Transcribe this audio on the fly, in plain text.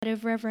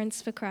of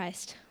reverence for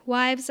Christ.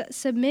 Wives,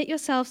 submit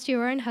yourselves to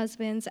your own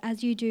husbands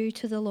as you do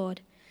to the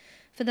Lord.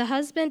 For the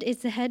husband is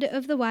the head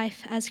of the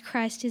wife, as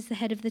Christ is the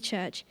head of the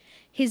church,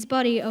 his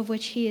body, of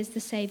which he is the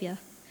Saviour.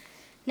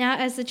 Now,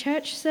 as the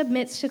church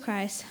submits to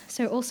Christ,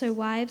 so also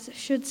wives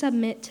should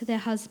submit to their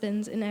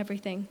husbands in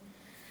everything.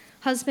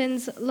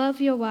 Husbands, love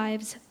your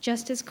wives,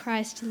 just as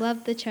Christ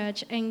loved the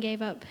church and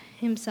gave up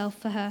himself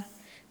for her,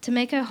 to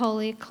make her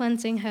holy,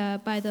 cleansing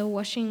her by the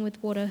washing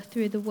with water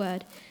through the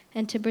word,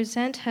 and to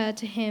present her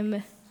to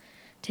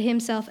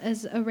himself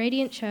as a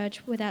radiant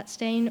church, without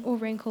stain or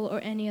wrinkle or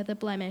any other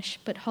blemish,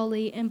 but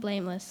holy and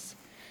blameless.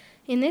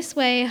 In this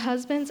way,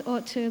 husbands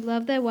ought to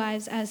love their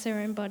wives as their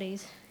own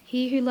bodies.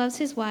 He who loves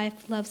his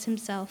wife loves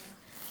himself.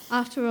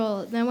 After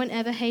all, no one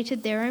ever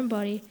hated their own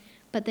body,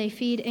 but they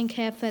feed and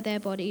care for their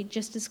body,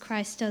 just as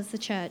Christ does the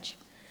church.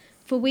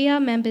 For we are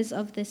members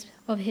of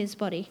his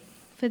body.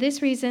 For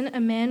this reason, a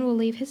man will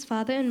leave his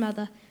father and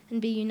mother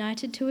and be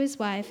united to his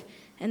wife,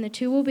 and the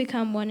two will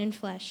become one in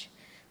flesh.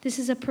 This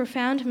is a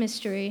profound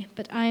mystery,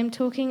 but I am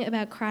talking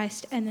about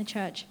Christ and the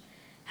church.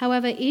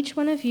 However, each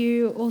one of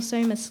you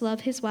also must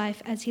love his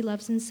wife as he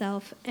loves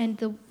himself, and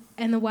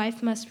the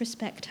wife must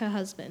respect her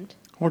husband.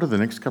 What do the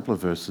next couple of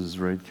verses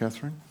read,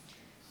 Catherine?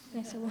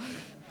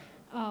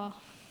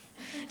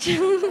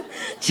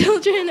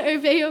 Children,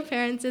 obey your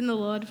parents in the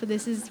Lord, for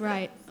this is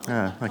right.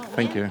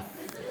 Thank you.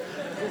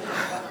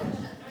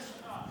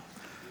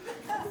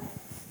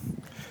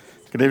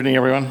 Good evening,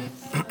 everyone.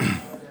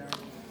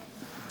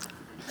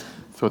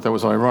 Thought that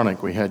was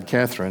ironic. We had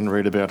Catherine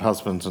read about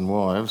husbands and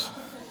wives.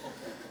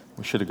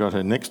 We should have got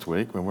her next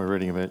week when we're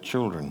reading about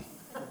children.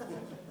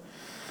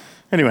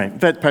 Anyway,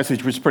 that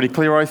passage was pretty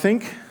clear, I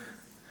think.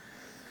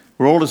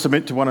 We're all to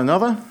submit to one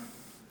another.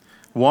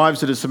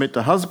 Wives are to submit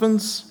to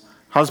husbands.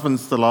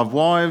 Husbands to love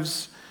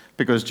wives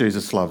because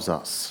Jesus loves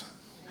us.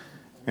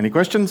 Any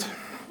questions?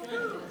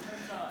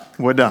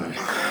 We're done.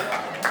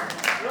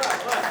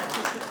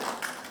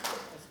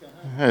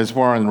 As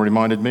Warren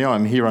reminded me,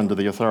 I'm here under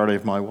the authority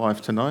of my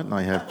wife tonight, and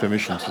I have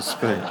permission to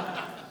speak.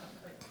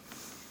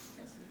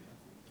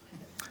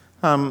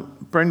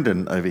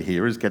 Brendan over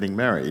here is getting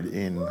married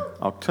in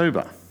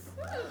October.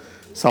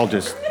 So I'll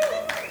just...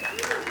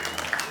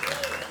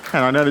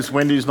 And I notice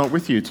Wendy's not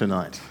with you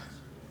tonight.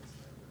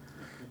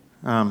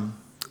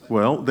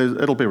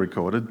 It'll be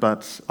recorded,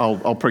 but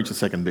I'll preach the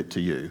second bit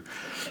to you.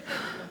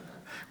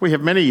 We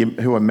have many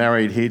who are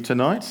married here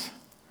tonight.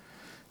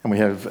 And we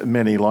have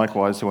many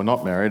likewise who are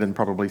not married and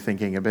probably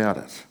thinking about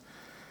it.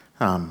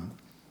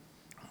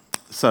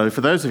 So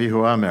for those of you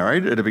who are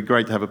married, it'd be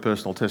great to have a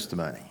personal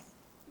testimony.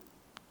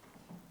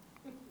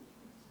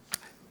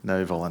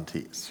 No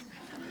volunteers.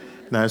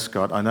 No,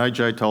 Scott, I know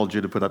Joe told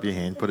you to put up your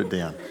hand. Put it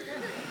down.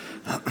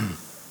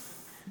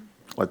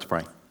 Let's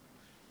pray.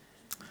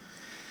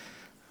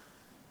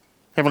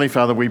 Heavenly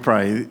Father, we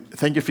pray,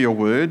 thank you for your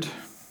word.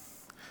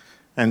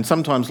 And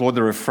sometimes, Lord,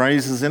 there are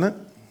phrases in it,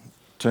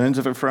 turns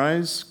of a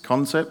phrase,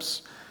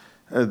 concepts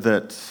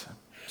that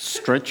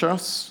stretch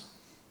us,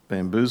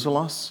 bamboozle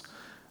us.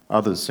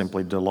 Others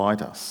simply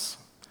delight us.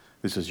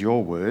 This is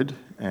your word,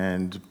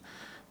 and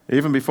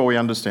even before we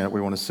understand it,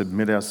 we want to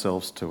submit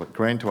ourselves to it.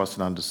 Grant to us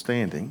an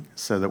understanding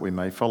so that we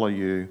may follow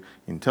you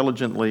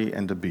intelligently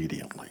and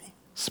obediently.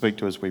 Speak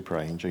to us, we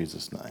pray, in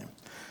Jesus' name.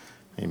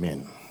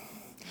 Amen.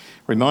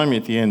 Remind me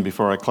at the end,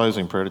 before our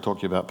closing prayer, to talk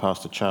to you about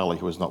Pastor Charlie,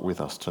 who is not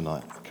with us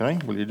tonight. Okay?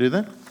 Will you do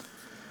that?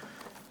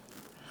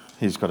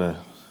 He's got a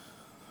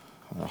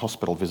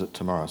hospital visit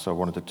tomorrow, so I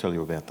wanted to tell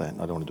you about that.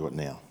 I don't want to do it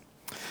now.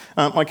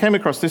 I came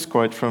across this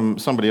quote from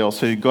somebody else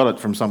who got it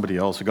from somebody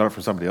else,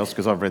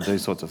 because I've read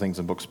these sorts of things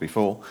in books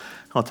before.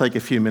 I'll take a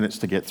few minutes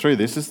to get through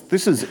this.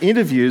 This is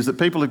interviews that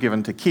people have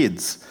given to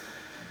kids,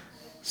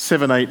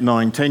 7, 8,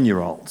 9,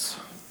 10-year-olds.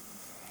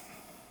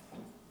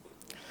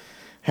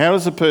 How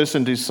does a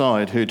person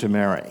decide who to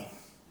marry?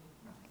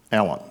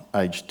 Alan,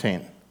 aged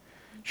 10.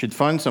 She'd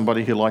find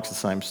somebody who likes the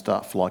same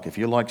stuff. Like if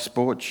you like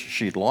sports,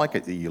 she'd like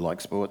it that you like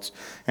sports,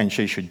 and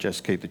she should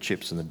just keep the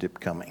chips and the dip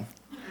coming.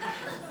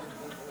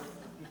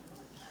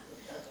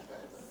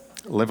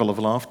 Level of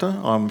laughter?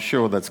 I'm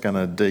sure that's going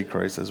to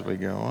decrease as we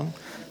go on.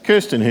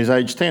 Kirsten, who's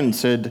aged 10,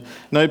 said,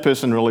 no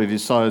person really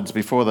decides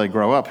before they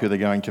grow up who they're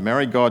going to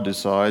marry. God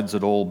decides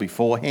it all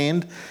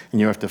beforehand,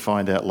 and you have to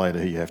find out later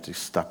who you have to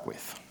stuck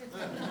with.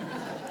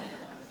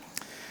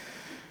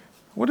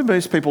 What do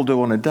most people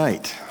do on a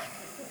date?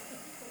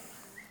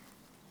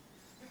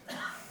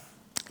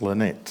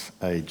 Lynette,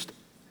 aged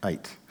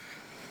 8.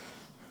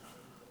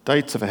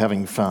 Dates are for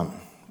having fun.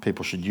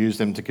 People should use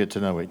them to get to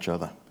know each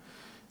other.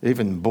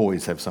 Even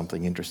boys have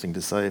something interesting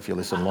to say if you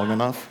listen long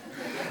enough.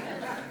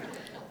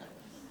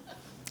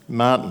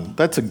 Martin,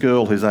 that's a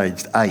girl who's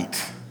aged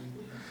 8,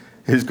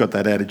 who's got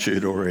that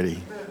attitude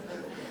already.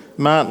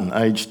 Martin,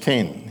 aged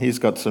 10, he's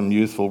got some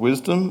youthful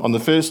wisdom. On the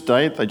first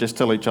date, they just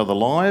tell each other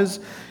lies,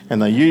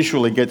 and they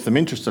usually get them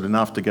interested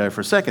enough to go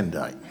for a second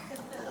date.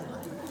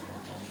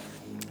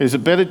 Is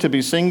it better to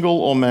be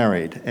single or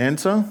married?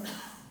 Answer?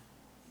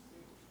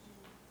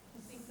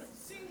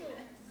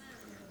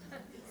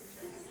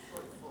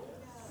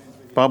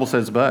 Bible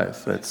says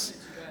both.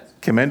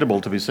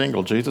 commendable to be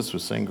single. Jesus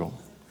was single.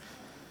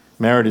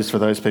 Married is for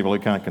those people who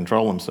can't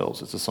control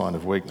themselves. It's a sign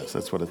of weakness.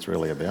 That's what it's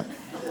really about.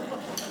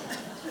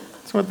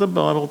 That's what the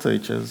Bible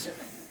teaches.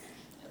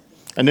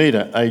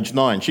 Anita, age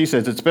 9, she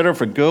says it's better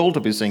for a girl to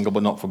be single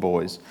but not for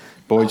boys.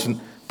 Boys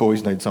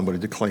need somebody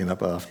to clean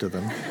up after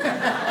them.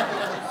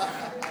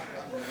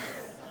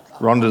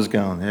 Rhonda's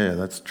going, yeah,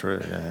 that's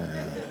true.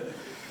 Yeah.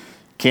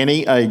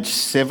 Kenny, age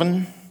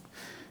 7.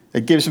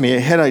 It gives me a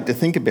headache to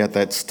think about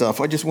that stuff.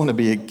 I just want to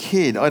be a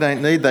kid. I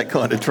don't need that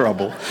kind of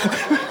trouble.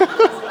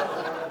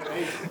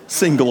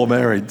 Single or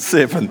married,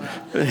 7.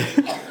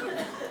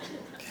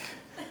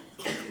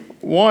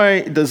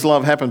 Why does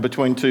love happen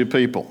between two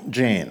people?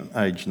 Jan,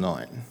 age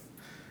 9.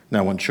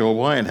 No one's sure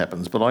why it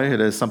happens, but I heard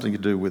it has something to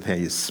do with how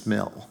you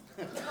smell.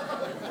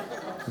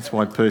 That's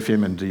why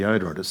perfume and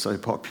deodorant are so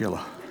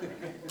popular.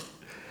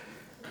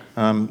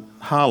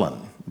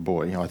 Harlan,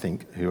 boy, I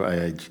think, who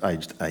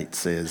aged 8,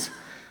 says,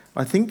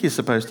 I think you're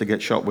supposed to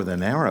get shot with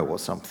an arrow or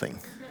something,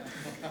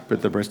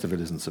 but the rest of it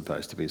isn't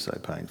supposed to be so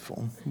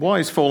painful. Why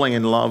is falling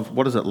in love,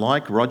 what is it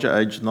like? Roger,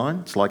 aged 9,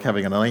 it's like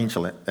having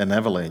an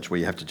avalanche where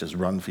you have to just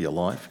run for your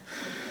life.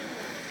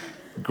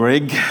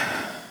 Greg,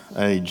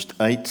 aged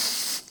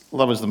 8,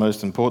 love is the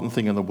most important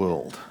thing in the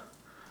world.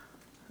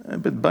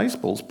 But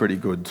baseball's pretty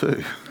good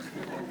too.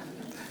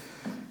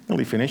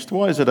 Nearly finished.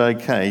 Why is it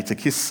okay to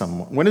kiss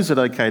someone? When is it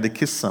okay to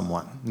kiss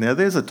someone? Now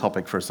there's a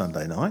topic for a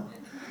Sunday night.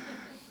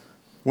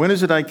 When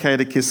is it okay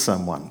to kiss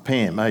someone?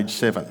 Pam, age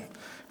 7,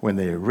 when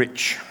they're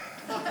rich.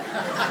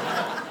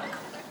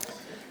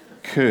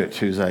 Kurt,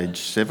 who's age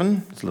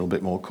 7, is a little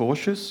bit more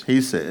cautious.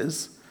 He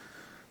says,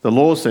 the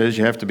law says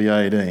you have to be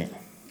 18,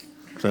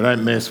 so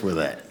don't mess with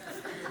that.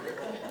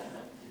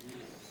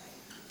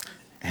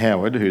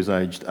 Howard, who's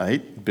aged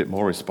 8, a bit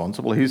more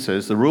responsible, he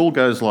says, the rule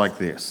goes like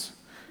this.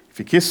 If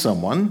you kiss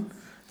someone,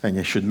 then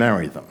you should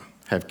marry them.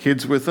 Have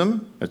kids with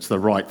them, it's the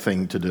right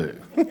thing to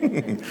do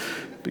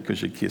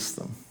because you kiss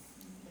them.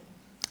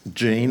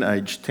 Jean,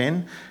 age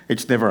 10,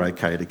 it's never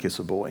okay to kiss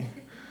a boy.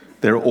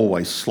 They'll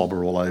always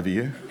slobber all over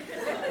you.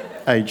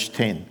 Age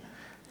 10,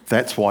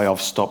 that's why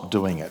I've stopped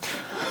doing it.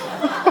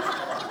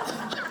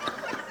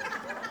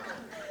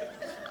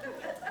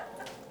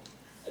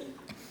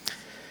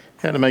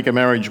 How to make a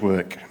marriage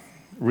work.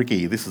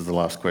 Ricky, this is the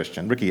last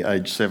question. Ricky,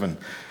 age 7.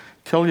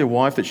 Tell your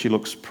wife that she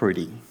looks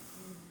pretty,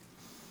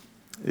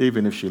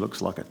 even if she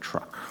looks like a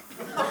truck.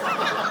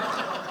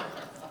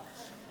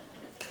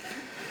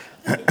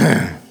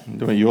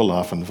 What you're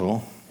laughing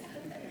for.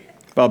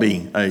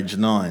 Bobby, age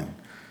 9.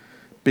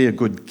 Be a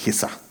good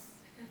kisser.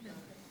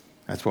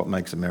 That's what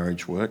makes a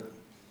marriage work.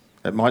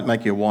 It might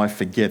make your wife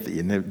forget that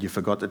you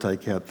forgot to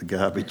take out the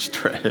garbage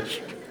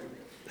trash.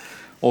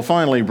 Or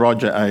finally,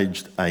 Roger,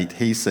 aged 8,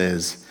 he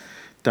says,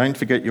 don't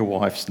forget your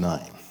wife's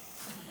name.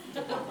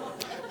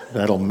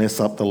 That'll mess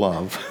up the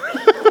love.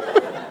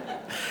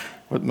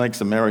 What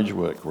makes a marriage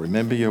work?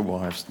 Remember your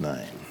wife's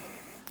name.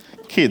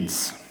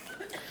 Kids.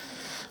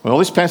 Well,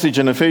 this passage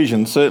in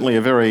Ephesians certainly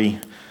a very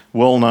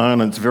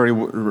well-known, it's very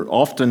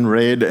often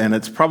read, and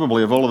it's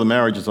probably, of all of the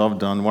marriages I've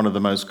done, one of the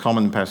most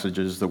common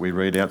passages that we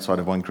read outside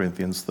of 1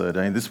 Corinthians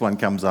 13. This one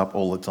comes up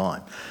all the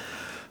time.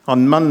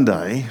 On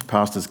Monday,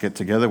 pastors get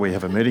together, we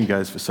have a meeting,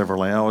 goes for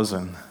several hours,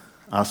 and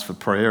ask for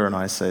prayer, and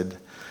I said,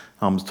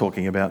 I'm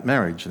talking about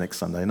marriage next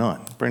Sunday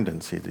night.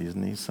 Brendan's here,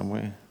 isn't he,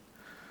 somewhere?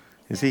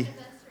 Is he?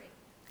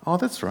 Oh,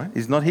 that's right.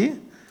 He's not here?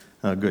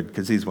 Oh, good,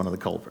 because he's one of the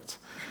culprits.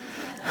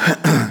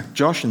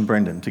 Josh and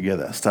Brendan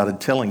together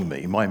started telling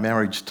me my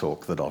marriage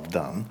talk that I've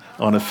done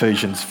on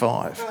Ephesians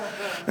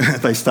 5.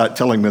 They start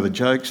telling me the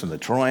jokes and the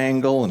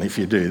triangle, and if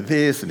you do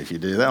this and if you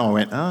do that. I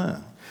went,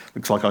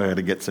 looks like I ought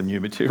to get some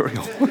new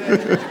material.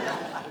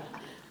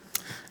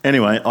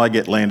 Anyway, I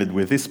get landed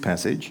with this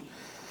passage,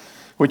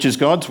 which is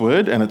God's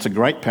word, and it's a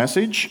great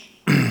passage.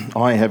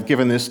 I have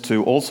given this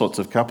to all sorts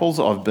of couples.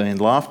 I've been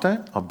laughed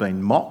at. I've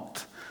been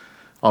mocked.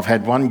 I've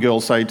had one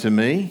girl say to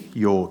me,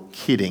 you're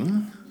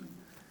kidding.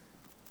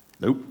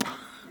 Nope.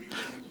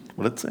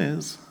 What it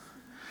says.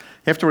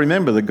 You have to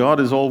remember that God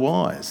is all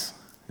wise.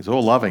 He's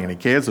all loving and he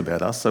cares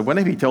about us. So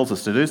whenever he tells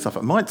us to do stuff,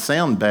 it might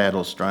sound bad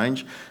or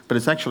strange, but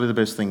it's actually the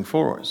best thing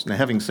for us. Now,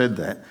 having said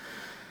that,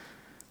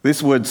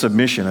 this word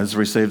submission has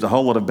received a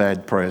whole lot of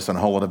bad press and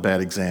a whole lot of bad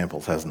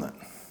examples, hasn't it?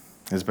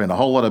 There's been a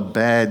whole lot of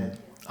bad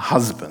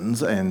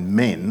husbands and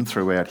men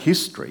throughout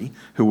history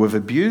who have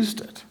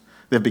abused it.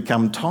 They've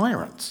become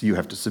tyrants. You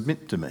have to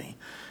submit to me.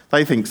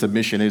 They think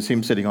submission is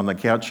him sitting on the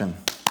couch and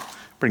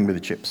bring me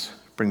the chips,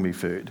 bring me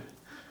food.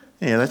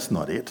 Yeah, that's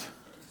not it.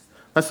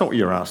 That's not what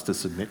you're asked to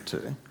submit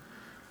to.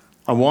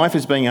 A wife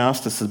is being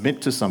asked to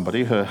submit to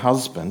somebody, her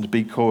husband,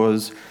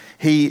 because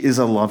he is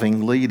a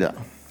loving leader.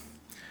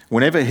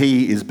 Whenever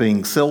he is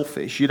being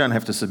selfish, you don't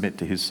have to submit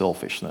to his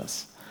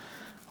selfishness.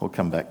 We'll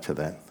come back to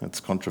that.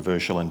 It's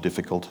controversial and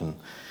difficult, and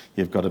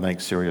you've got to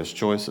make serious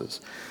choices.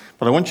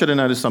 But I want you to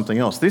notice something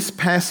else. This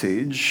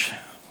passage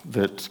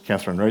that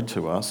Catherine read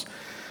to us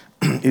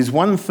is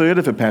 1/3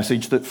 of a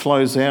passage that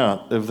flows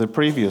out of the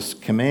previous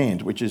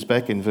command, which is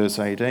back in verse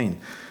 18.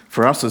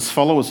 For us as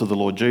followers of the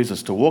Lord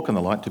Jesus to walk in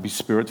the light, to be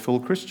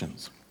spirit-filled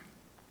Christians.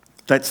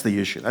 That's the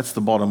issue. That's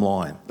the bottom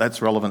line.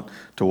 That's relevant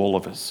to all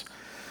of us.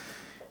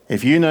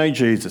 If you know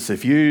Jesus,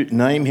 if you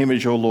name him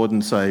as your Lord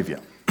and Saviour,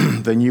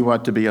 then you are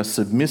to be a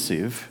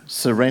submissive,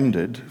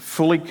 surrendered,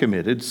 fully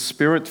committed,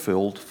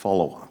 spirit-filled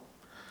follower.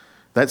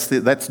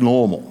 That's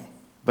normal.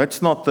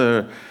 That's not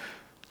the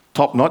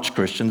top-notch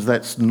Christians,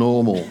 that's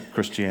normal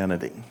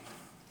Christianity.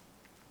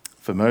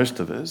 For most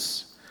of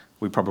us,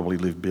 we probably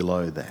live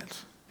below that.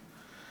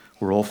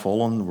 We're all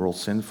fallen, we're all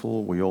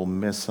sinful, we all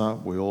mess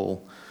up, we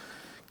all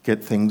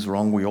get things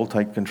wrong, we all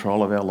take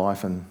control of our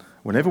life, and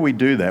whenever we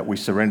do that, we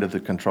surrender the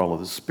control of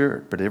the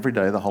Spirit. But every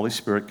day the Holy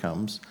Spirit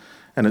comes,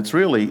 and it's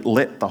really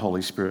let the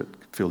Holy Spirit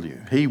fill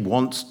you. He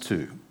wants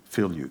to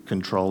fill you,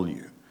 control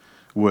you,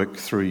 work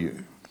through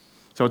you.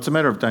 So it's a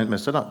matter of don't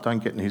mess it up,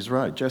 don't get in his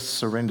road, just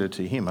surrender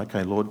to him.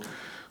 Okay, Lord,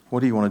 what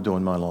do you want to do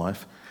in my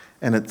life?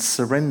 And it's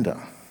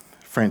surrender.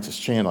 Francis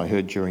Chan, I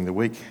heard during the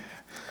week,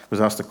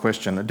 was asked a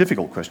question, a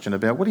difficult question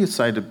about what do you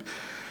say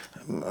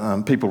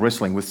to people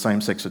wrestling with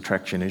same-sex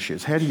attraction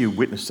issues? How do you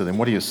witness to them?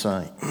 What do you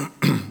say?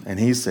 And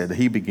he said,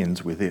 he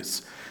begins with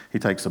this. He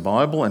takes the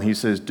Bible and he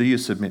says, do you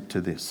submit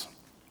to this?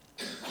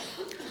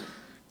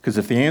 Because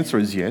if the answer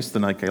is yes,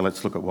 then okay,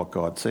 let's look at what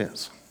God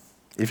says.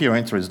 If your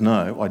answer is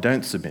no, I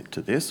don't submit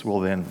to this, well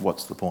then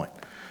what's the point?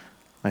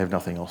 I have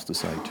nothing else to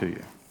say to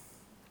you.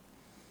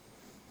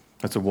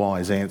 That's a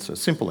wise answer,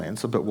 simple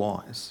answer, but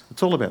wise.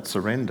 It's all about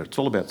surrender. It's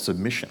all about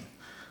submission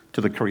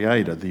to the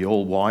Creator, the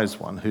all-wise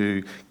one,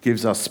 who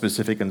gives us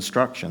specific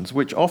instructions,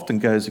 which often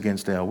goes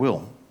against our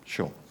will,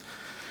 sure.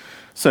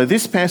 So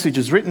this passage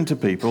is written to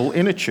people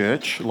in a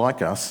church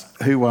like us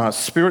who are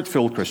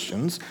spirit-filled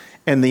Christians,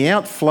 and the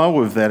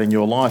outflow of that in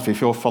your life,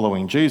 if you're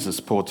following Jesus,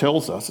 Paul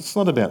tells us, it's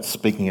not about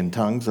speaking in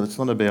tongues, and it's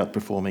not about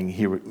performing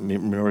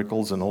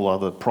miracles and all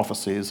other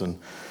prophecies and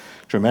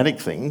dramatic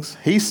things.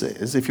 He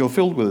says, if you're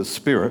filled with the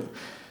Spirit,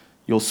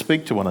 you'll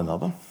speak to one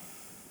another,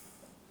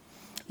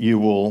 you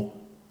will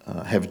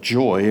have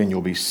joy and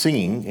you'll be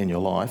singing in your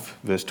life.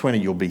 Verse 20,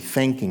 you'll be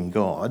thanking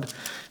God.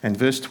 And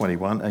verse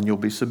 21, and you'll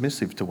be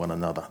submissive to one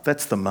another.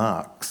 That's the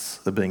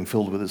marks of being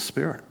filled with the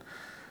Spirit.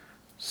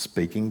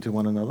 Speaking to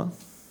one another,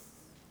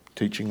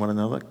 teaching one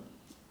another,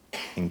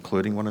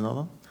 including one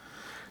another,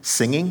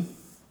 singing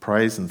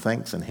praise and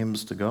thanks and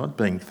hymns to God,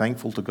 being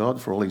thankful to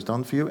God for all he's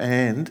done for you,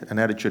 and an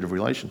attitude of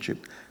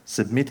relationship,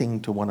 submitting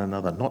to one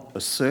another, not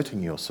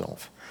asserting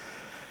yourself.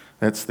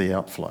 That's the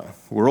outflow.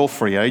 We're all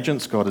free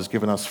agents. God has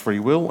given us free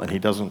will, and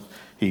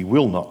he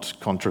will not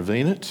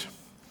contravene it,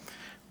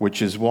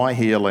 which is why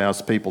he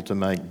allows people to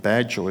make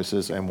bad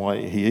choices and why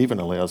he even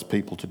allows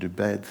people to do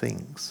bad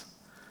things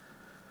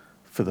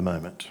for the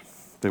moment.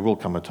 There will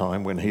come a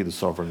time when he, the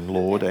sovereign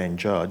Lord and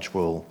judge,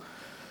 will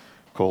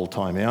call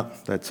time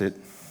out, that's it,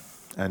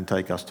 and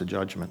take us to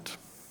judgment,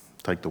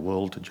 take the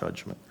world to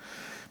judgment.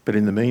 But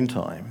in the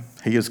meantime,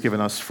 he has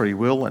given us free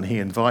will, and he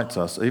invites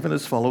us, even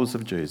as followers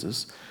of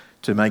Jesus,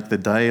 to make the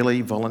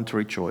daily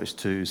voluntary choice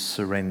to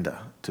surrender,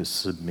 to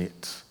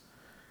submit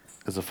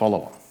as a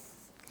follower.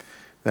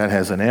 That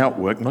has an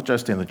outwork, not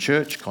just in the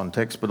church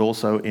context, but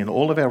also in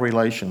all of our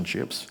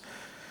relationships.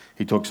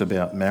 He talks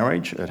about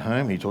marriage at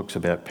home, he talks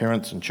about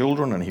parents and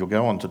children, and he'll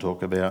go on to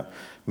talk about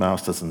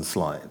masters and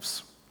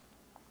slaves.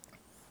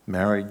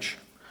 Marriage,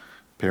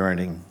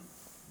 parenting,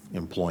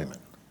 employment.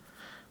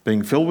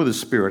 Being filled with the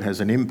Spirit has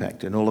an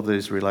impact in all of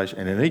these relations,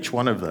 and in each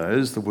one of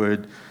those, the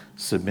word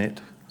submit,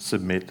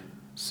 submit,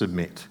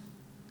 submit,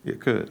 it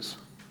occurs.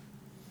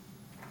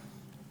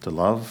 To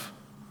love,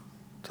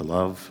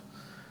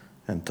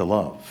 and to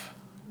love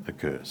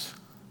occurs.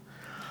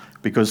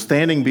 Because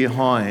standing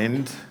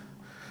behind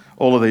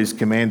all of these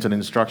commands and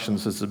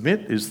instructions to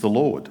submit is the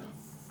Lord.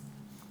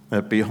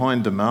 That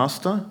behind the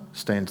master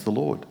stands the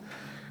Lord.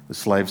 The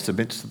slave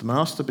submits to the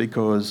master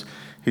because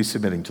he's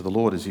submitting to the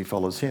Lord as he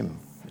follows him.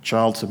 A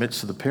child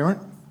submits to the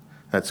parent.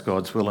 That's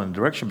God's will and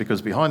direction,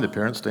 because behind the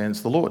parent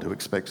stands the Lord, who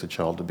expects a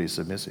child to be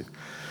submissive.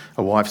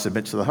 A wife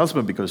submits to the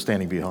husband because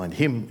standing behind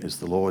him is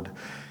the Lord,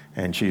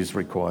 and she is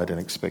required and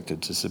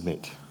expected to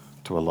submit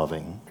to a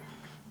loving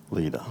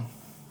leader.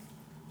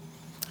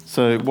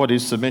 So what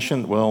is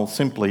submission? Well,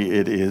 simply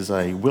it is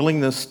a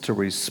willingness to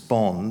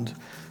respond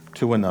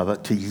to another,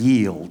 to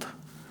yield,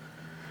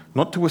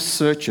 not to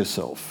assert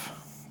yourself,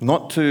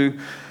 not to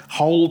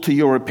hold to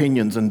your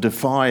opinions and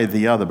defy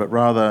the other, but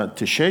rather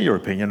to share your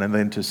opinion and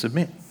then to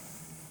submit.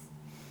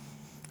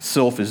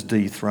 Self is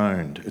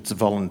dethroned, it's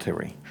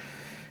voluntary.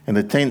 And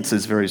the tense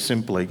is very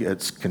simply,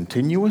 it's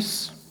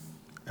continuous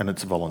and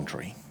it's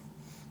voluntary.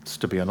 It's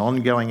to be an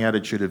ongoing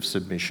attitude of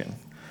submission.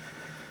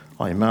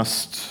 I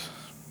must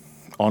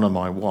honour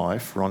my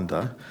wife,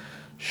 Rhonda.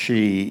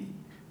 She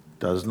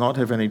does not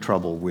have any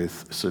trouble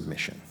with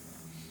submission.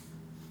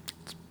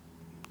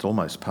 It's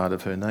almost part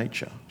of her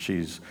nature.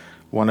 She's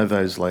one of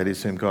those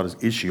ladies whom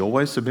God is she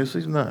always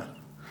submissive? No.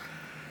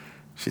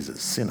 She's a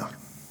sinner.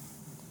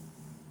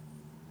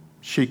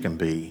 She can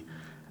be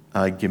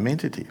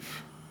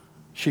argumentative.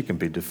 She can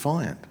be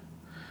defiant.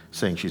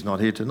 Seeing she's not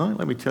here tonight,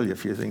 let me tell you a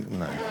few things.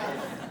 No.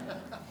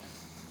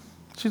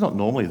 She's not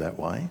normally that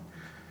way.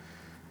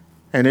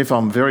 And if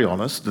I'm very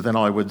honest, then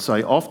I would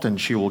say often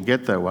she will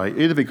get that way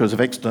either because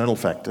of external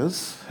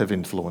factors have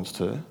influenced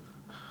her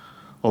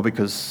or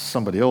because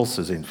somebody else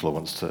has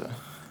influenced her.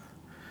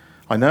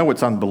 I know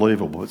it's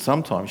unbelievable, but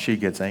sometimes she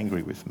gets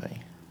angry with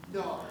me.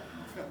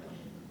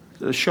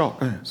 A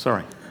shock,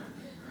 sorry.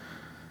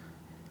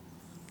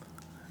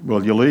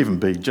 Well, you'll even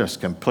be just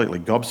completely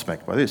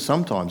gobsmacked by this.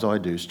 Sometimes I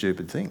do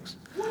stupid things.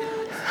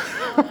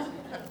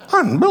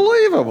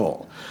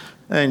 Unbelievable.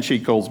 And she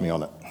calls me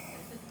on it.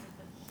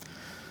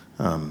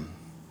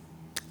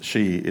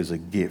 She is a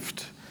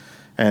gift.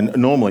 And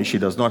normally she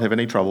does not have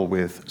any trouble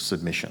with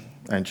submission.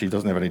 And she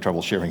doesn't have any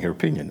trouble sharing her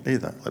opinion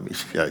either, let me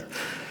show you.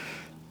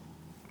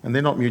 And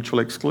they're not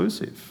mutually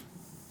exclusive.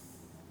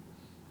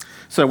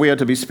 So we are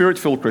to be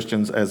spirit-filled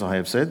Christians, as I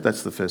have said.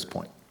 That's the first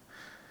point.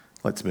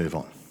 Let's move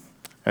on.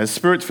 As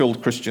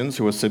spirit-filled Christians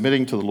who are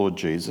submitting to the Lord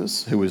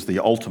Jesus, who is the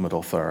ultimate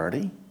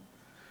authority,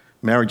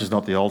 marriage is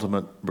not the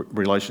ultimate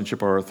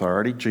relationship or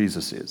authority,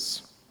 Jesus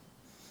is.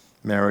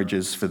 Marriage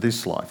is for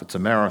this life. It's a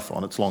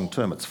marathon. It's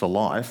long-term. It's for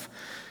life.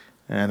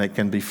 And it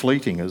can be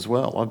fleeting as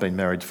well. I've been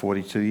married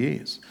 42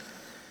 years.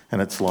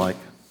 And it's like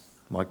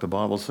the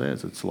Bible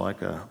says, it's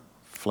like a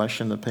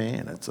flash in the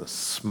pan. It's a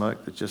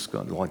smoke that just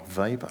got like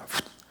vapour.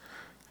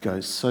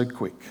 Goes so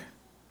quick.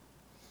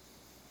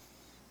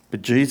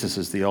 But Jesus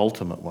is the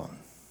ultimate one.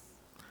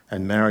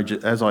 And marriage,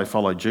 as I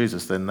follow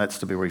Jesus, then that's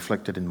to be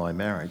reflected in my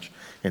marriage,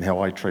 in how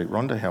I treat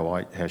Rhonda,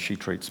 how she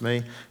treats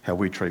me, how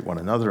we treat one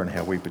another, and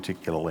how we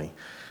particularly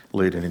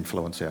lead and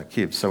influence our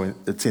kids. So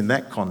it's in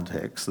that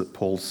context that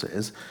Paul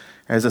says,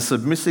 as a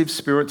submissive,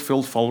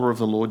 spirit-filled follower of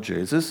the Lord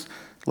Jesus,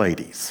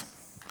 ladies,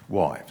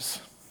 wives.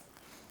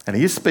 And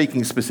he is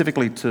speaking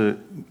specifically to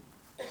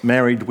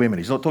married women.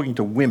 He's not talking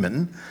to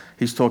women,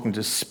 he's talking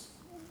to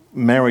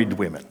married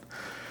women.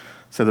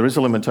 So there is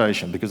a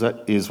limitation because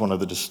that is one of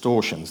the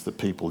distortions that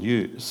people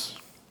use.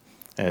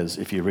 As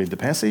if you read the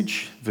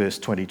passage, verse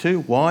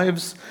 22,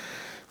 wives,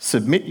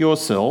 submit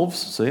yourselves,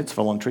 see it's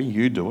voluntary,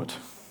 you do it.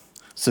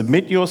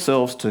 Submit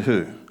yourselves to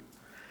who?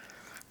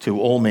 To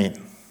all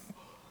men.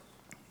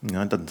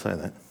 No, it doesn't say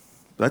that.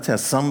 That's how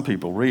some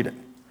people read it.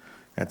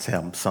 That's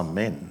how some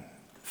men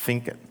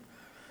think it.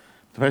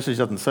 The passage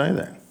doesn't say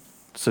that.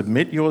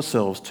 Submit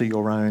yourselves to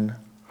your own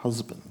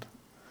husband,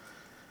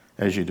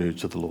 as you do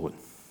to the Lord.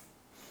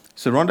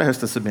 So Rhonda has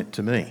to submit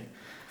to me.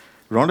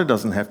 Rhonda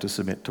doesn't have to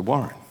submit to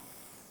Warren.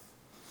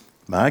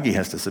 Margie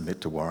has to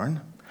submit to Warren.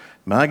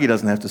 Margie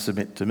doesn't have to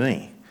submit to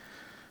me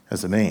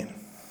as a man.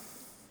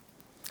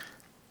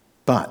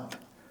 But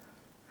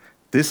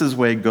this is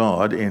where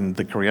God, in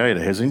the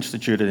Creator, has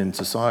instituted in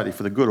society,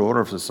 for the good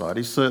order of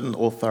society, certain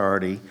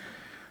authority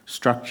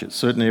structures,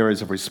 certain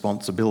areas of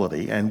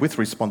responsibility, and with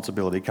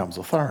responsibility comes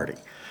authority.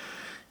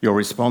 You're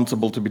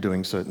responsible to be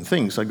doing certain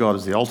things. So God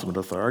is the ultimate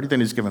authority. Then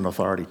he's given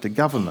authority to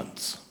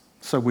governments.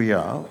 So we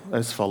are,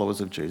 as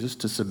followers of Jesus,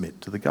 to submit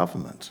to the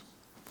government,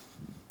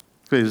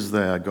 because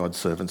they are God's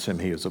servants whom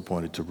he has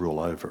appointed to rule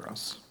over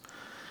us.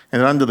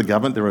 And under the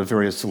government, there are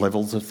various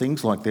levels of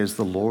things, like there's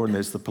the law and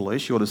there's the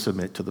police. You ought to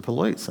submit to the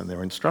police and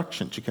their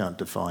instructions. You can't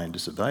defy and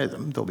disobey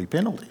them. There'll be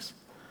penalties,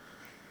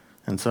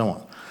 and so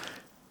on.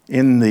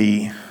 In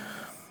the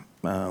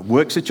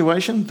work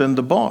situation, then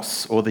the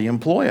boss or the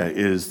employer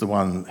is the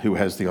one who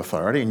has the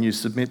authority, and you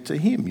submit to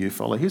him. You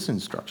follow his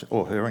instruction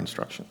or her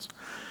instructions.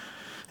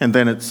 And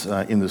then it's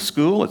in the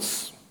school,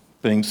 it's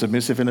being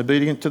submissive and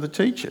obedient to the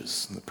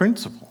teachers, the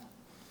principal.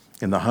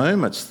 In the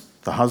home, it's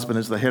the husband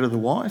is the head of the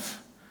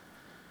wife,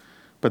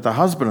 but the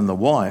husband and the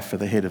wife are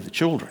the head of the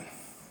children.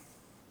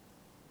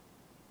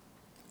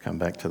 Come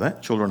back to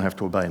that. Children have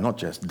to obey not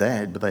just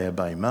dad, but they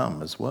obey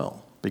mum as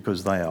well,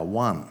 because they are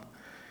one.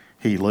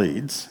 He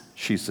leads,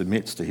 she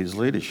submits to his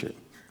leadership,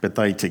 but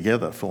they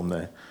together form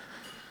the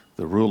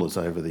rulers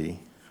over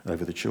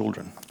the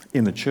children.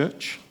 In the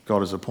church, God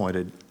has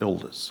appointed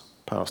elders,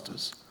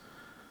 pastors.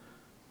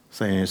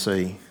 So you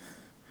see,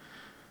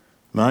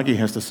 Margie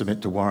has to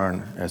submit to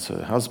Warren as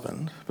her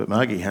husband, but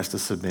Margie has to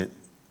submit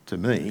to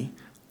me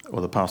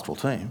or the pastoral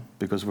team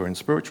because we're in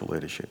spiritual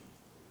leadership.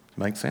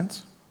 Make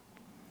sense?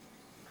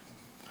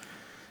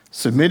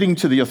 Submitting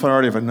to the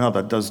authority of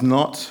another does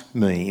not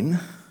mean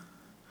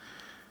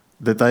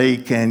that they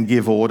can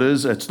give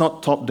orders. It's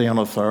not top-down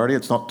authority.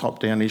 It's not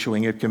top-down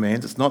issuing of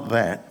commands. It's not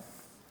that.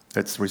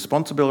 It's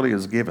responsibility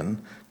is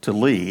given to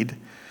lead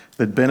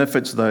that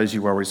benefits those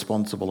you are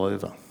responsible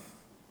over.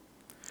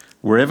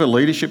 Wherever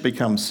leadership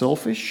becomes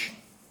selfish,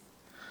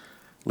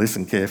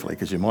 listen carefully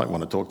because you might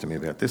want to talk to me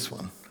about this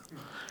one.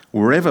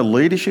 Wherever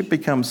leadership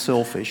becomes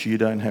selfish, you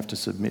don't have to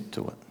submit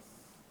to it.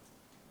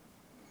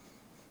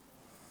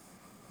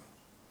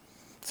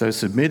 So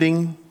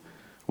submitting,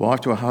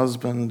 wife to a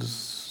husband,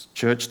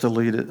 church to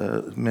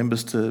leader,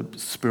 members to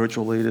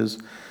spiritual leaders,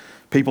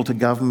 people to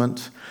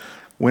government.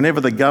 Whenever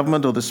the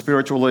government or the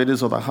spiritual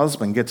leaders or the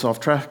husband gets off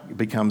track,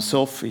 becomes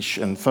selfish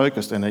and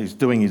focused and he's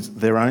doing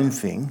their own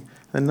thing,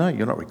 then no,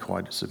 you're not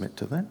required to submit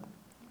to that.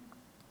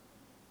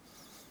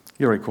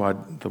 You're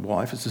required, the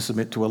wife is to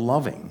submit to a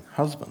loving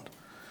husband.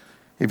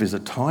 If he's a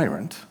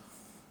tyrant,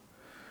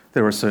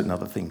 there are certain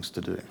other things to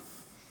do.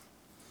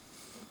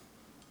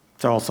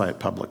 So I'll say it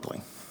publicly.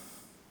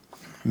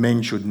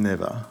 Men should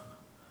never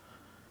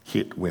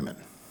hit women.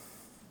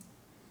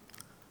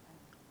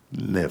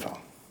 Never.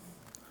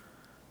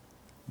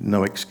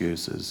 No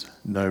excuses,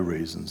 no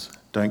reasons.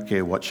 Don't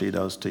care what she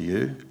does to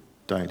you,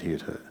 don't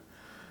hit her.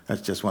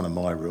 That's just one of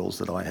my rules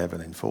that I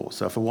haven't enforced.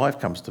 So if a wife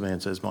comes to me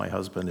and says my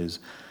husband is,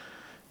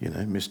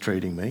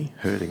 mistreating me,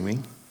 hurting me,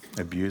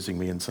 abusing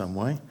me in some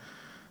way,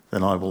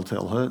 then I will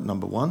tell her,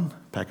 number one,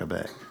 pack a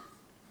bag.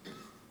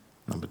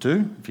 Number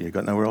two, if you've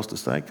got nowhere else to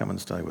stay, come and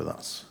stay with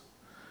us.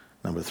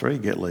 Number three,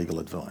 get legal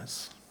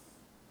advice.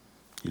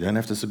 You don't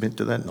have to submit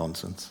to that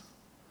nonsense.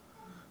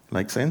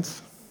 Make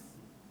sense?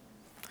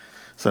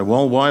 So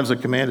while wives are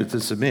commanded to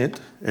submit,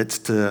 it's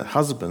to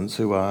husbands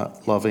who are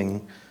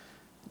loving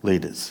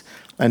leaders.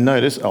 And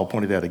notice, I'll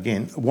point it out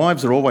again,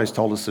 wives are always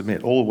told to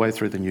submit all the way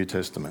through the New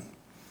Testament.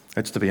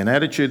 It's to be an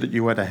attitude that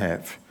you are to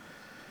have,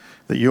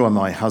 that you are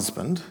my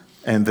husband,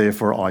 and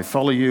therefore I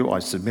follow you, I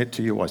submit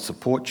to you, I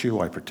support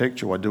you, I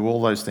protect you, I do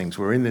all those things.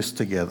 We're in this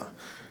together.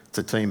 It's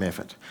a team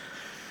effort.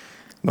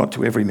 Not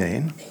to every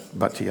man,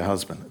 but to your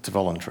husband. It's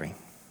voluntary.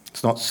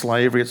 It's not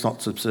slavery, it's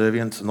not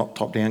subservience, it's not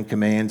top-down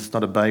commands, it's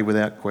not obey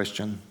without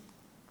question.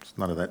 It's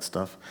none of that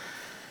stuff.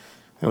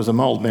 There was a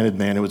mild-mannered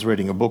man who was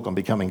reading a book on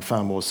becoming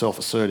far more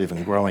self-assertive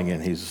and growing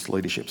in his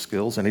leadership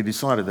skills, and he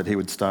decided that he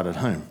would start at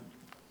home.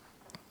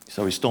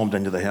 So he stormed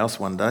into the house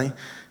one day,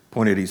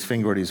 pointed his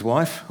finger at his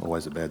wife,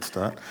 always a bad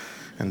start,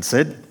 and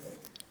said,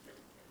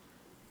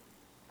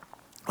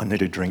 "I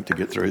need a drink to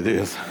get through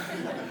this.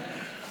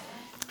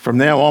 From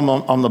now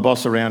on, I'm the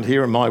boss around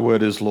here and my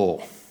word is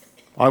law.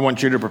 I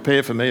want you to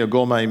prepare for me a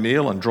gourmet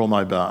meal and draw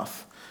my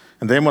bath.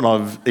 And then when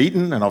I've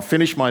eaten and I've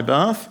finished my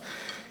bath,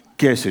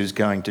 guess who's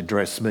going to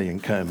dress me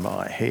and comb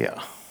my hair?"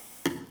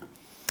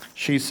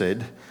 She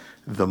said,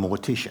 "The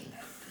mortician."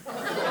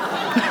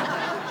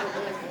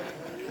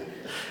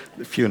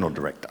 The funeral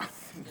director.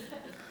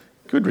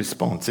 Good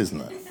response, isn't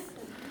it?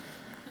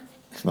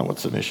 It's not what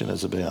submission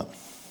is about.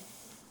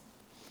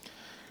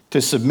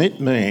 To submit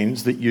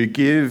means that you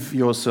give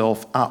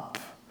yourself up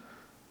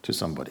to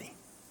somebody.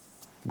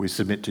 We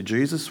submit to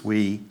Jesus,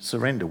 we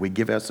surrender, we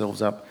give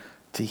ourselves up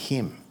to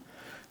him.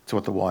 It's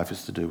what the wife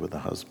is to do with the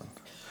husband.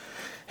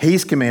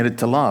 He's commanded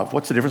to love.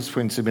 What's the difference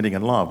between submitting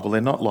and love? Well,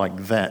 they're not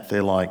like that,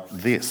 they're like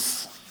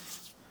this.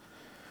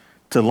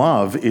 To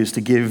love is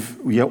to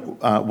give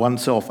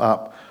oneself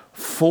up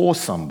for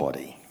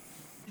somebody.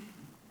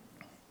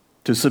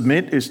 To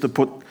submit is to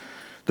put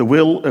the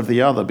will of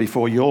the other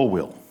before your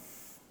will.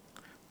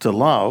 To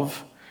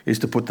love is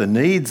to put the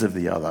needs of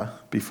the other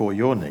before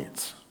your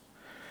needs.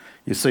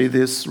 You see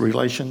this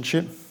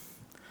relationship?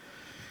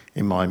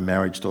 In my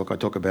marriage talk, I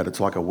talk about it's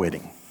like a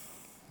wedding,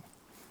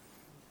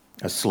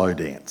 a slow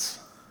dance.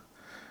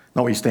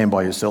 Not where you stand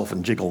by yourself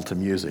and jiggle to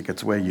music.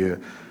 It's where you're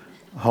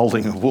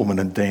holding a woman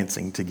and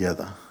dancing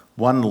together.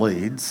 One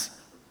leads,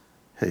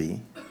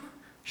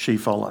 she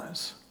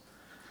follows.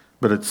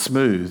 But it's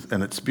smooth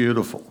and it's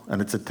beautiful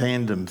and it's a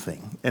tandem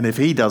thing. And if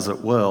he does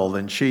it well,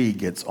 then she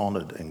gets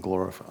honoured and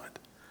glorified.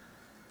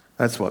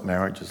 That's what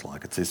marriage is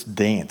like. It's this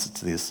dance.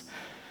 It's this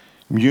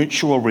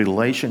mutual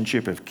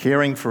relationship of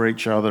caring for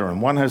each other,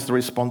 and one has the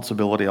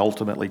responsibility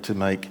ultimately to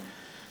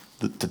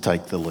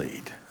take the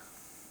lead.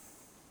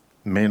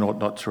 Men ought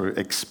not to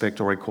expect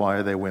or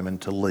require their women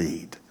to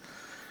lead.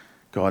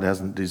 God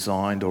hasn't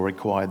designed or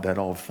required that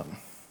of them.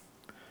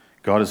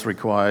 God has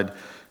required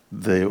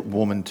the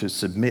woman to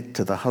submit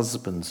to the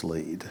husband's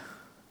lead.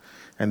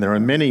 And there are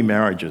many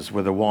marriages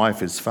where the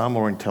wife is far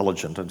more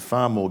intelligent and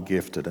far more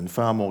gifted and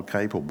far more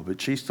capable,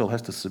 but she still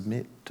has to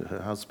submit to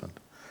her husband.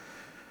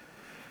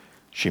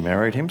 She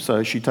married him,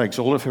 so she takes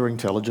all of her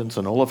intelligence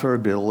and all of her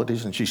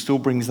abilities and she still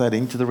brings that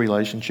into the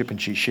relationship and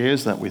she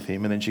shares that with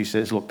him, and then she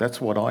says, "Look, that's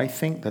what I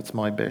think, that's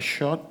my best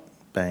shot."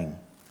 Bang.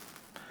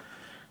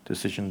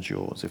 Decision's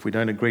yours. If we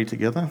don't agree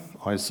together,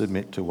 I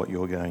submit to what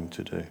you're going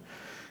to do.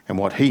 And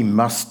what he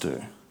must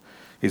do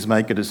is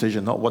make a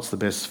decision, not what's the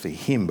best for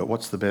him, but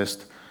what's the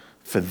best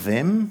for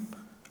them,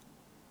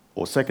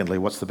 or secondly,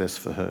 what's the best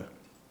for her.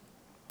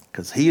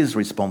 Because he is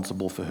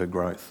responsible for her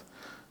growth,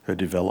 her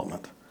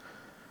development,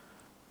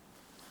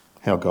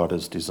 how God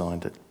has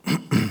designed it.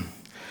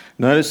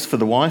 Notice for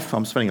the wife,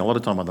 I'm spending a lot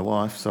of time on the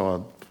wife, so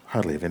I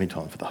hardly have any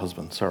time for the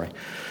husband, sorry.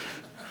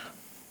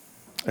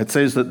 It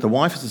says that the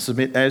wife is to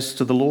submit as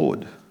to the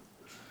Lord.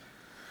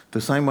 The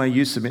same way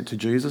you submit to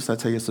Jesus,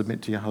 that's how you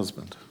submit to your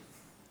husband.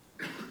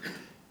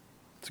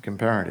 It's a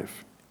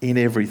comparative. In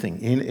everything,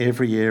 in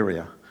every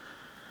area,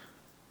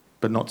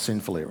 but not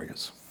sinful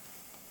areas.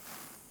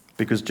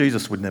 Because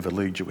Jesus would never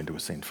lead you into a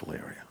sinful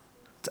area.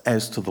 It's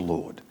as to the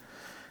Lord,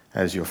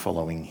 as you're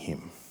following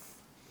him.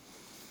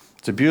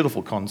 It's a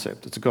beautiful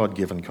concept. It's a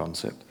God-given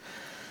concept.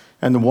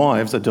 And the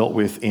wives are dealt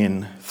with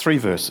in 3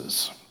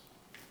 verses.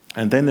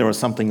 And then there are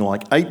something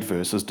like 8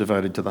 verses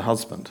devoted to the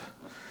husband.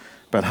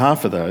 But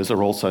half of those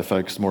are also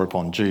focused more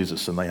upon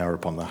Jesus than they are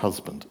upon the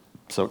husband.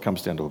 So it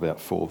comes down to about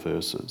 4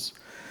 verses.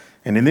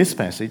 And in this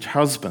passage,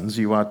 husbands,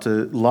 you are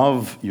to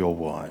love your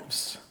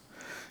wives.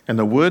 And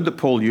the word that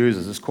Paul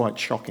uses is quite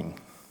shocking.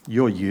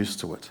 You're used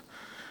to it.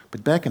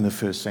 But back in the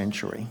first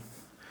century,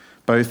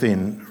 both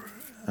in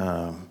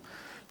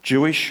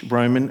Jewish,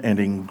 Roman, and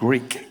in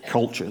Greek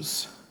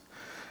cultures,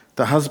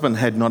 the husband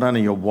had not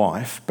only a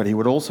wife, but he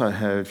would also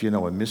have,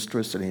 a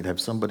mistress, and he'd have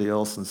somebody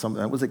else, and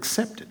something that was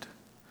accepted.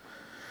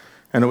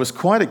 And it was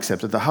quite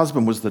accepted. The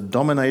husband was the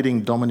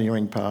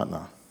domineering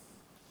partner.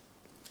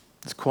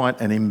 It's quite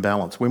an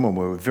imbalance. Women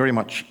were very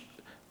much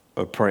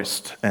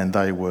oppressed, and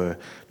they were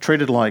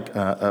treated like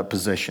a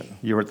possession.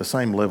 You're at the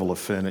same level of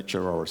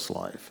furniture or a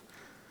slave.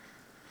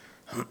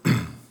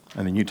 And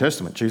in the New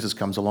Testament, Jesus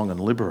comes along and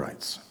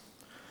liberates.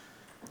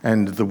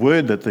 And the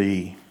word that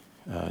the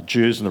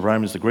Jews and the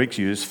Romans, the Greeks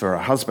use for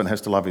a husband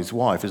has to love his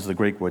wife is the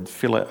Greek word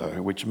phileo,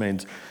 which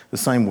means the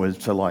same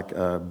word for like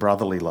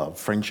brotherly love,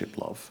 friendship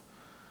love.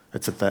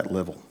 It's at that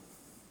level.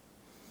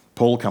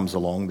 Paul comes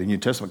along, the New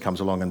Testament comes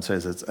along and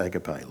says it's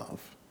agape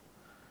love.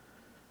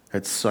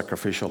 It's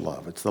sacrificial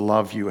love. It's the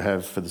love you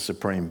have for the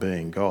supreme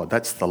being, God.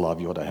 That's the love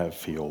you ought to have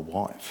for your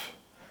wife.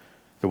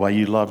 The way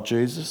you love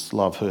Jesus,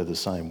 love her the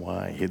same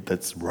way.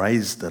 That's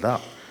raised it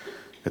up.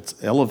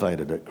 It's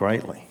elevated it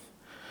greatly.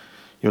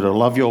 You're to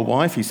love your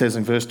wife, he says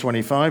in verse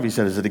 25. He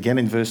says it again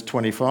in verse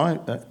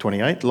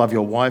 28. Love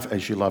your wife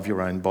as you love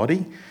your own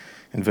body.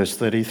 In verse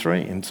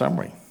 33, in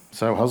summary.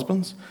 So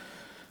husbands,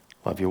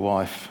 love your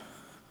wife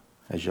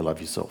as you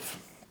love yourself.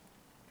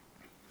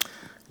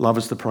 Love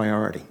is the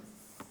priority,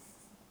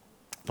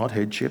 not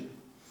headship.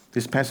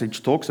 This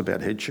passage talks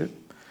about headship,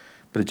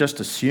 but it just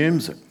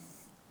assumes it.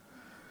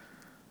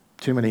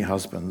 Too many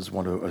husbands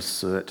want to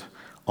assert,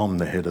 I'm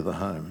the head of the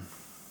home.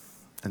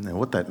 And then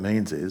what that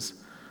means is,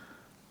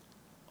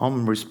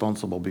 I'm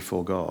responsible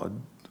before God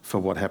for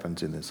what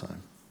happens in this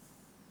home.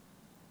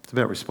 It's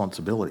about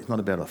responsibility. It's not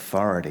about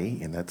authority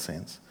in that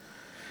sense.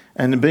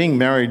 And being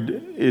married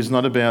is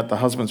not about the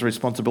husband's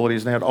responsibility.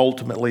 It's not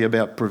ultimately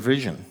about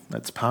provision.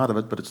 That's part of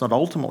it, but it's not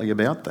ultimately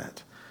about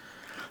that.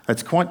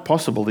 It's quite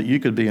possible that you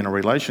could be in a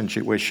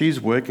relationship where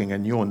she's working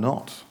and you're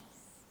not.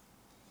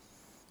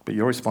 But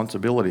your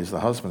responsibility as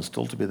the husband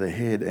still to be the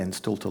head and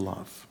still to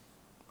love,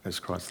 as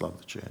Christ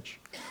loved the church.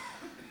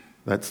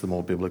 That's the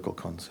more biblical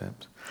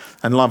concept.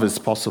 And love is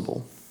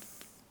possible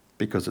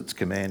because it's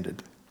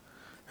commanded.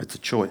 It's a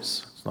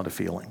choice. It's not a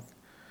feeling.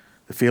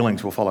 The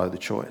feelings will follow the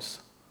choice.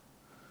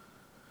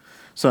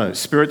 So,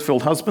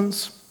 spirit-filled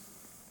husbands,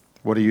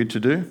 what are you to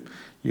do?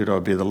 You're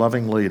to be the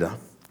loving leader.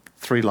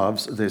 3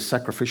 loves. There's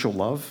sacrificial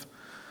love.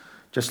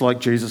 Just like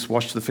Jesus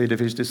washed the feet of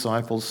his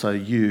disciples, so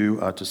you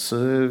are to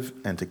serve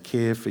and to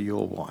care for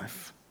your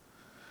wife.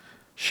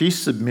 She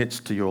submits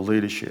to your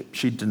leadership.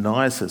 She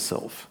denies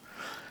herself.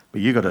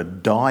 But you've got to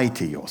die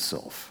to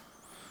yourself.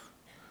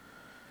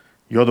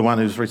 You're the one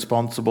who's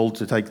responsible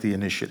to take the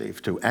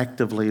initiative, to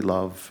actively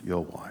love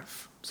your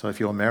wife. So if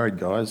you're married,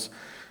 guys,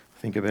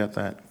 think about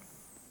that.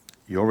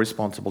 You're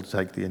responsible to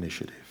take the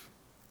initiative.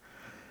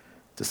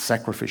 It's a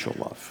sacrificial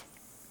love.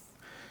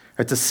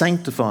 It's a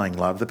sanctifying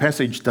love. The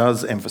passage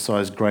does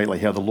emphasise greatly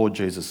how the Lord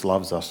Jesus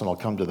loves us, and I'll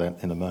come to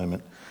that in a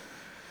moment.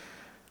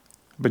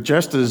 But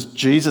just as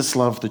Jesus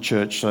loved the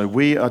church, so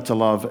we are to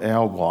love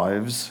our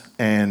wives,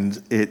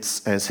 and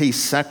it's as he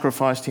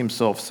sacrificed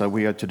himself, so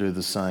we are to do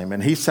the same.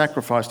 And he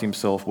sacrificed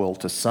himself, well,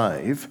 to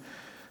save,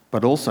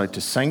 but also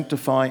to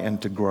sanctify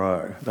and to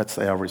grow. That's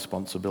our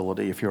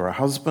responsibility. If you're a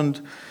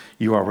husband,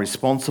 you are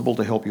responsible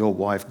to help your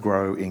wife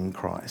grow in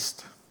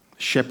Christ.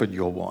 Shepherd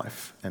your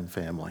wife and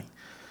family.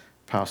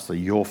 Pastor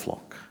your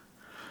flock.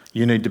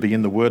 You need to be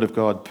in the Word of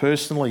God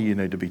personally. You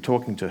need to be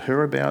talking to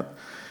her about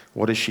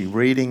what is she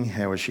reading,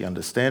 how is she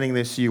understanding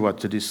this. You are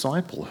to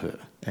disciple her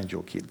and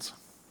your kids.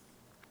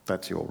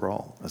 That's your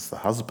role as the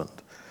husband.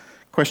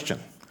 Question: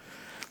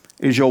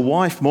 is your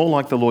wife more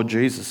like the Lord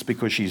Jesus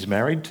because she's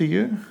married to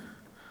you?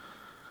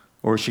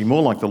 Or is she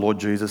more like the Lord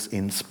Jesus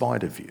in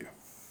spite of you?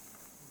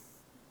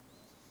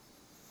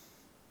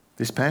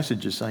 This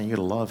passage is saying you've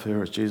got to love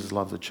her as Jesus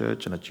loved the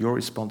church, and it's your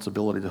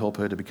responsibility to help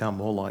her to become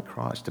more like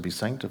Christ, to be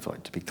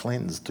sanctified, to be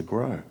cleansed, to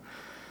grow,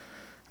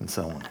 and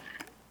so on.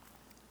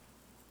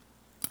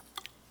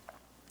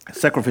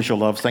 Sacrificial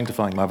love,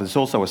 sanctifying love. There's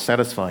also a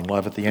satisfying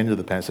love. At the end of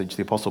the passage,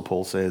 the Apostle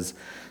Paul says,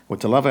 we're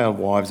to love our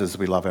wives as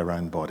we love our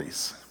own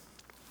bodies.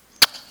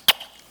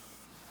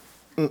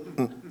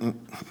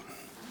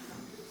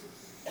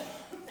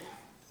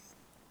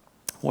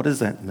 What does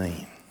that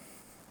mean?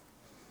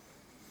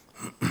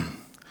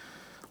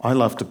 I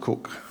love to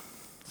cook,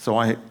 so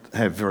I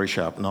have very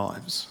sharp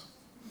knives.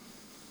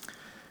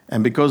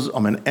 And because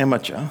I'm an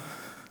amateur,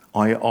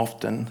 I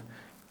often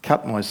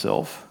cut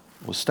myself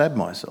or stab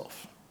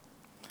myself.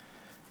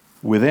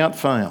 Without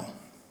fail,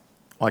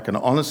 I can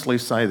honestly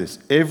say this.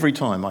 Every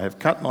time I have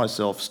cut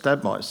myself,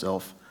 stabbed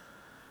myself,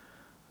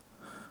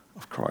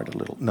 I've cried a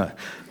little. No,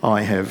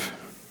 I've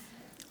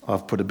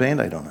put a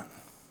Band-Aid on it.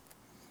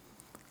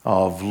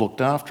 I've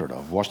looked after it.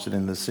 I've washed it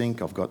in the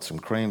sink. I've got some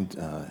cream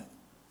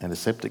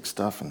antiseptic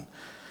stuff and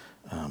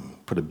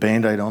put a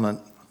Band-Aid on it.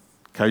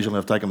 Occasionally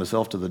I've taken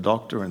myself to the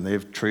doctor and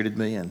they've treated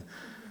me, and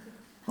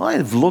I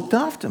have looked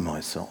after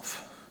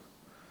myself.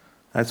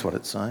 That's what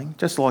it's saying.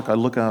 Just like I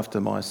look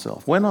after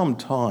myself. When I'm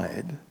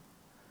tired,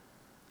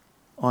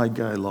 I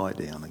go lie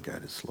down and go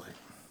to sleep.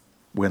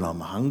 When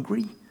I'm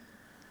hungry,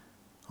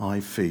 I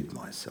feed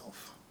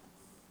myself.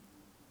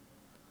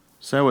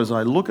 So as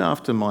I look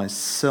after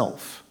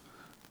myself,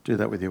 do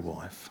that with your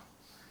wife.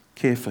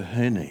 Care for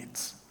her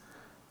needs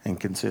and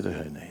consider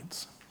her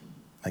needs.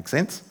 Make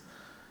sense?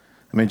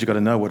 It means you've got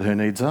to know what her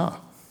needs are.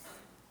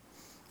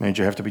 It means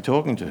you have to be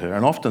talking to her.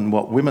 And often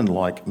what women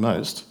like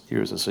most,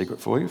 here's a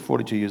secret for you,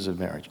 42 years of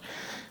marriage.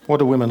 What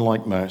do women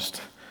like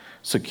most?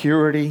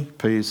 Security,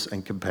 peace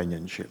and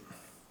companionship.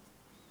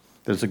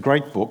 There's a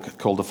great book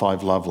called The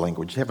 5 Love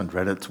Languages. If you haven't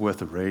read it, it's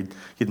worth a read.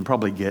 You can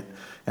probably get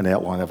an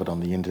outline of it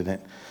on the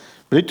internet.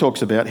 But it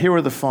talks about, here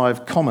are the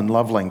 5 common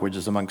love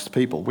languages amongst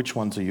people. Which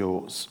ones are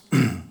yours?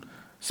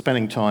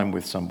 Spending time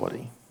with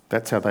somebody.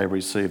 That's how they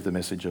receive the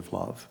message of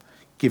love.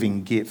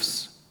 Giving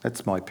gifts.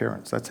 That's my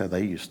parents. That's how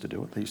they used to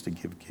do it. They used to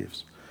give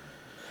gifts.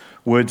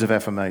 Words of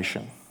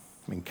affirmation.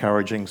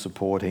 Encouraging,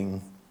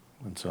 supporting,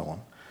 and so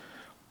on.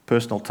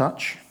 Personal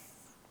touch.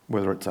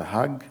 Whether it's a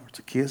hug, it's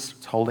a kiss,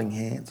 it's holding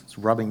hands, it's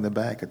rubbing the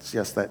back, it's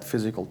just that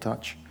physical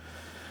touch.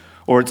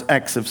 Or it's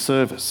acts of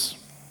service.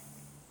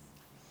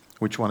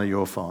 Which one are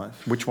your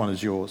 5? Which one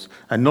is yours?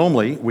 And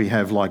normally we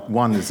have like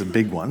one is a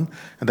big one,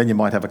 and then you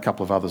might have a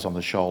couple of others on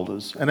the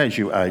shoulders. And as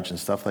you age and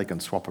stuff, they can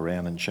swap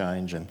around and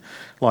change. And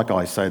like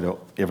I say to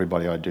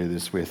everybody I do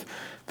this with,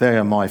 they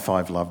are my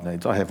 5 love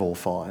needs. I have all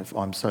 5.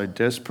 I'm so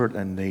desperate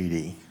and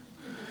needy.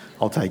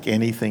 I'll take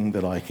anything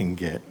that I can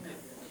get.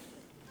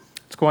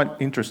 It's quite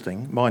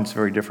interesting. Mine's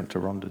very different to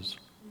Rhonda's.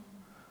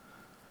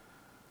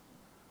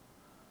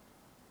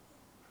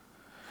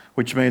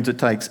 Which means it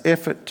takes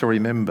effort to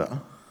remember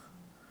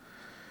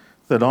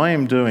that I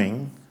am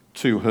doing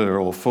to her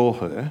or for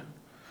her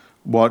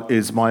what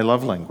is my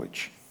love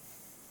language.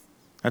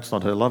 That's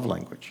not her love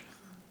language.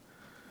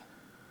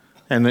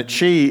 And that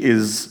she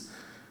is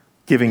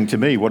giving to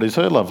me what is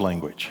her love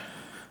language.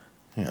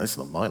 Yeah, that's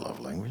not my love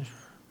language.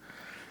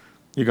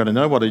 You've got to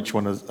know what each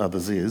one of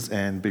others is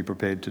and be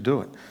prepared to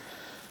do it.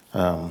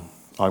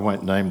 I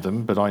won't name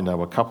them, but I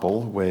know a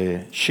couple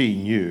where she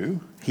knew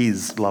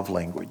his love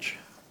language.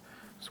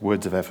 It's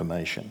words of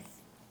affirmation.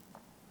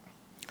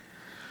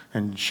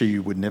 And she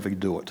would never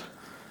do it.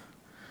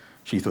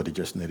 She thought he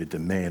just needed to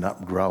man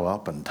up, grow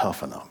up and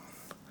toughen up.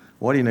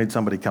 Why do you need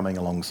somebody coming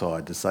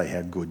alongside to say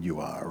how good you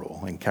are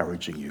or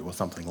encouraging you or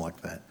something like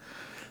that?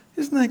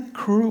 Isn't that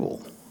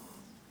cruel?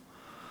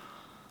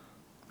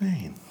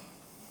 Man.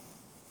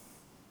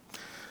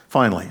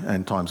 Finally,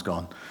 and time's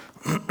gone,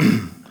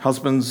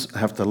 husbands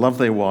have to love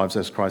their wives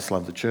as Christ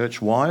loved the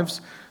church.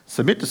 Wives,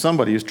 submit to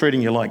somebody who's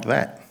treating you like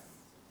that.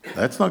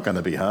 That's not going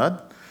to be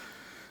hard.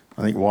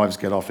 I think wives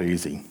get off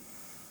easy.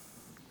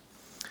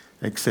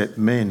 Except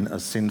men are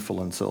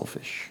sinful and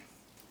selfish.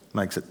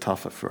 Makes it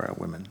tougher for our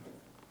women.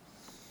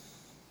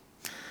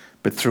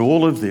 But through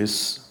all of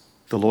this,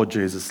 the Lord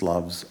Jesus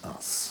loves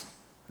us,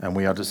 and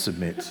we are to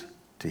submit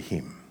to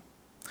him.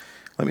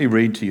 Let me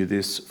read to you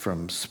this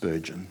from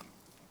Spurgeon.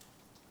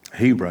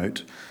 He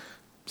wrote,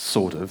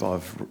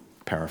 I've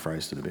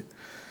paraphrased it a bit.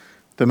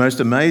 The most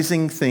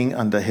amazing thing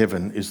under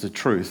heaven is the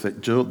truth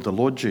that the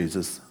Lord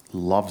Jesus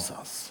loves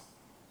us.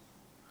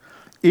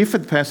 If the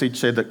passage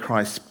said that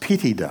Christ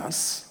pitied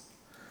us,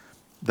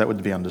 that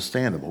would be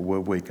understandable. We're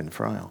weak and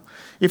frail.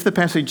 If the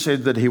passage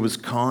said that he was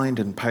kind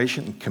and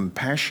patient and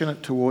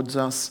compassionate towards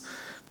us,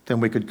 then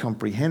we could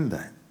comprehend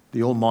that.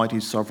 The Almighty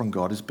Sovereign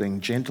God is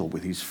being gentle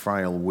with his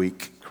frail,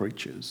 weak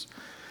creatures.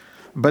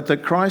 But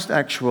that Christ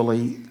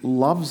actually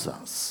loves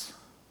us,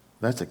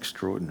 that's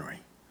extraordinary.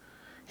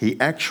 He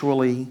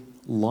actually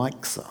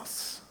likes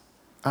us.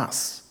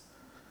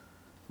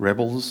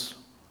 Rebels,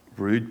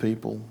 rude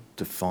people,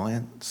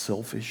 defiant,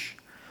 selfish.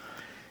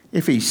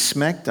 If he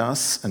smacked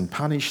us and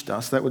punished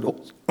us, that would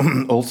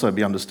also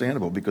be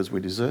understandable because we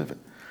deserve it.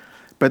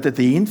 But that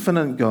the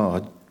infinite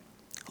God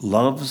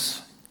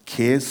loves,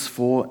 cares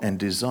for, and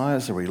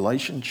desires a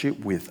relationship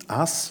with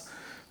us,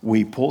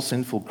 we poor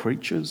sinful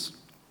creatures,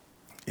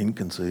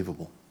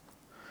 inconceivable.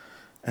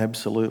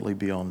 Absolutely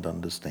beyond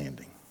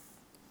understanding.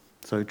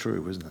 So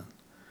true, isn't it?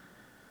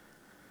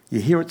 You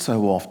hear it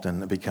so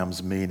often, it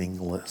becomes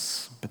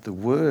meaningless. But the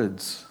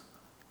words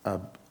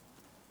are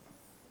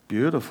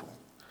beautiful.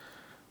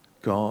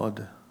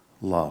 God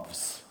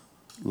loves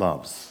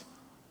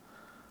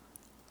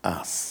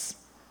us.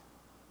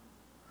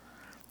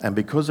 And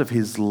because of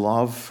his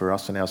love for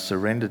us and our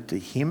surrender to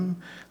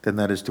him, then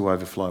that is to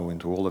overflow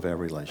into all of our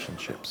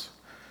relationships.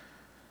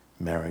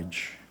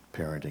 Marriage,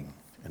 parenting,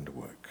 and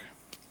work.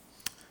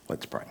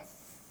 Let's pray.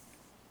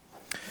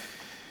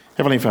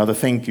 Heavenly Father,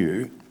 thank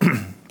you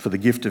for the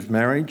gift of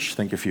marriage.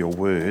 Thank you for your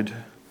word.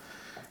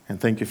 And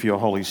thank you for your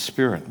Holy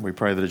Spirit. We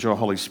pray that as your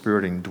Holy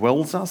Spirit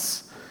indwells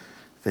us,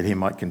 that he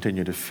might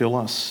continue to fill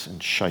us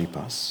and shape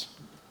us.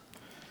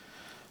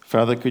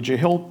 Father, could you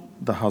help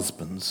the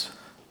husbands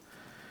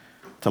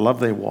to love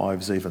their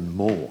wives even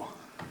more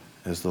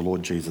as the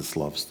Lord Jesus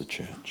loves the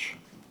church?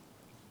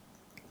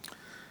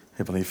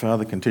 Heavenly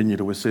Father, continue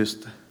to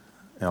assist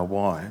our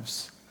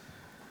wives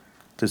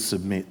to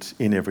submit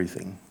in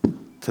everything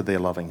to their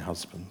loving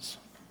husbands.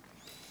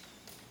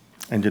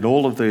 And in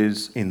all of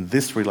these, in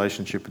this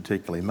relationship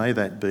particularly, may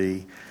that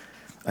be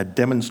a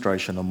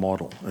demonstration, a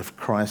model of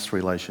Christ's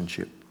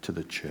relationship to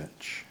the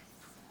church.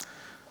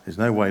 There's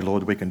no way,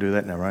 Lord, we can do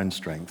that in our own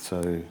strength,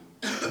 so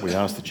we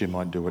ask that you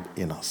might do it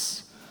in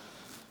us.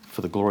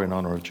 For the glory and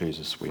honour of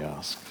Jesus, we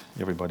ask.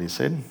 Everybody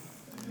said? Amen.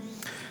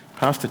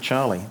 Pastor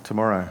Charlie,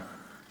 tomorrow.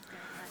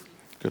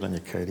 Good on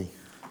you, Katie.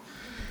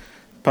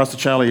 Pastor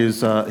Charlie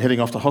is heading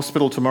off to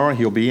hospital tomorrow.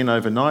 He'll be in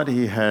overnight.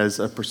 He has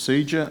a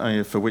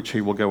procedure for which he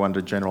will go under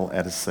general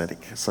anaesthetic.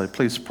 So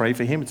please pray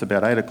for him. It's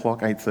about 8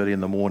 o'clock, 8:30 in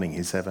the morning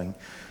he's having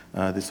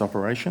this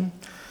operation.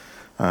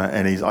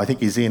 And I think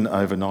he's in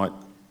overnight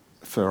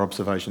for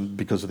observation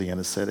because of the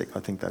anaesthetic. I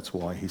think that's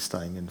why he's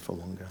staying in for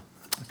longer.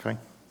 Okay?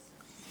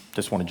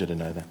 Just wanted you to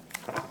know that.